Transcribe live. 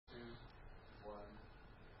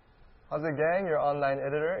How's it, gang? Your online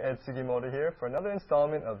editor, Ed Sugimoto here for another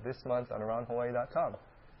installment of this month on AroundHawaii.com.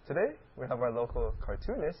 Today, we have our local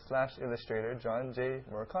cartoonist slash illustrator, Jon J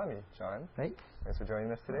Murakami. Jon, hey, thanks for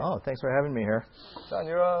joining us today. Oh, thanks for having me here. Jon,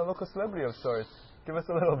 you're a local celebrity of sorts. Give us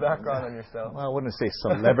a little background on yourself. Well, I wouldn't say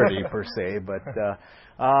celebrity per se, but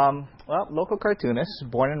local cartoonist,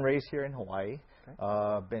 born and raised here in Hawaii.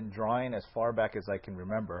 Okay. Been drawing as far back as I can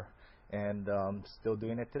remember, and still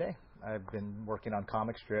doing it today. I've been working on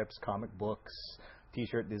comic strips, comic books,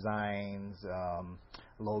 T-shirt designs,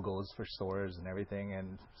 logos for stores and everything,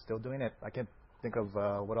 and still doing it. I can't think of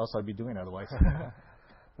what else I'd be doing otherwise.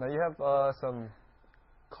 Now you have some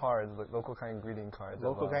cards, like local kind greeting cards.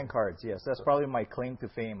 Local kind cards, yes. That's probably my claim to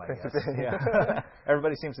fame, I guess. Yeah.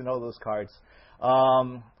 Everybody seems to know those cards.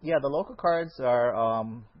 Yeah, the local cards are,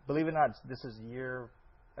 believe it or not, this is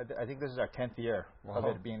I think this is our 10th year of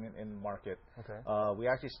it being in market. Okay. We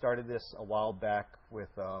actually started this a while back with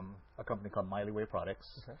a company called Miley Way Products.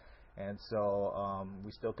 Okay. And so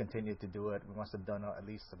we still continue to do it. We must have done at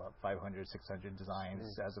least about 500, 600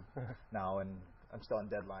 designs as of now, and I'm still on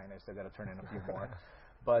deadline. I still got to turn in a few more.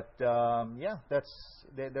 But yeah,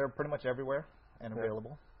 they're pretty much everywhere and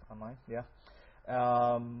available online. Yeah.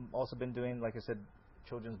 Also been doing, like I said,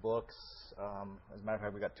 children's books. As a matter of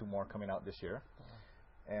fact, we got 2 more coming out this year.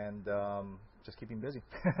 And just keeping busy.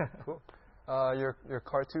 Cool. Your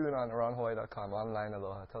cartoon on AroundHawaii.com, online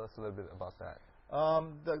aloha. Tell us a little bit about that.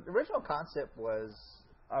 The original concept was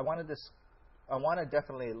I wanted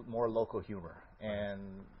definitely more local humor,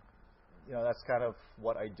 and that's kind of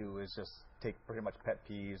what I do, is just take pretty much pet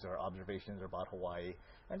peeves or observations about Hawaii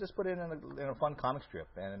and just put it in a fun comic strip.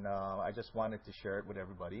 And I just wanted to share it with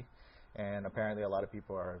everybody. And apparently a lot of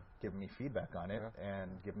people are giving me feedback on it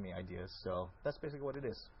and giving me ideas. So that's basically what it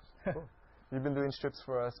is. Cool. You've been doing strips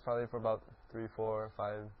for us probably for about 3, 4,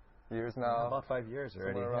 5 years now. About 5 years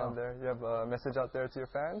already. Somewhere around there. You have a message out there to your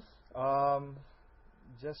fans?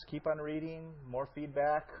 Just keep on reading, more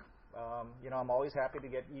feedback. I'm always happy to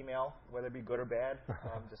get email, whether it be good or bad.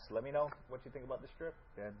 Just let me know what you think about the strip,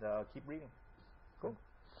 and keep reading. Cool.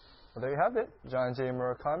 Well, there you have it. Jon J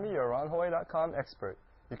Murakami, your AroundHawaii.com expert.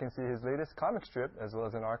 You can see his latest comic strip as well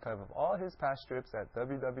as an archive of all his past strips at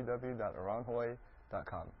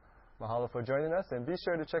www.aroundhawaii.com. Mahalo for joining us, and be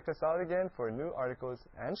sure to check us out again for new articles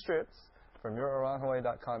and strips from your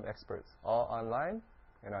AroundHawaii.com experts, all online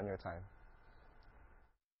and on your time.